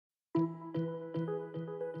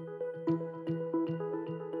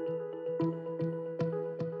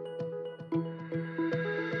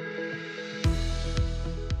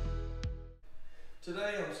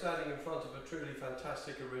standing in front of a truly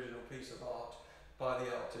fantastic original piece of art by the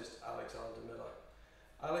artist Alexander Millar.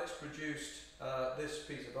 Alex produced this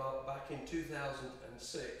piece of art back in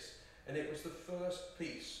 2006, and it was the first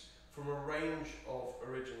piece from a range of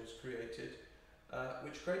originals created,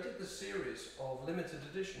 which created the series of limited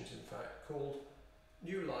editions, in fact, called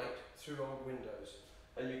New Light Through Old Windows,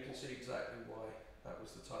 and you can see exactly why that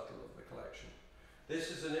was the title of the collection. This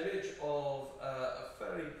is an image of a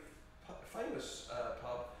very famous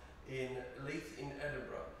pub in Leith in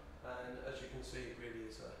Edinburgh, and as you can see, it really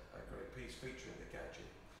is a great piece featuring the gadget.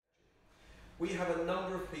 We have a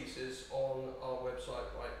number of pieces on our website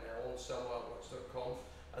right now on sellmyartworks.com,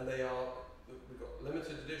 and we've got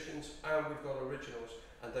limited editions and we've got originals,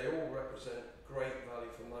 and they all represent great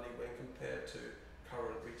value for money when compared to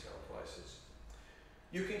current retail prices.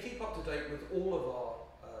 You can keep up to date with all of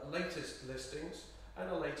our latest listings and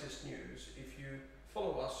our latest news if you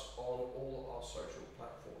follow us on all our social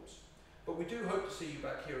platforms. But we do hope to see you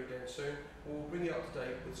back here again soon. We'll bring you up to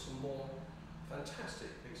date with some more fantastic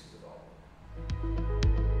pieces of artwork.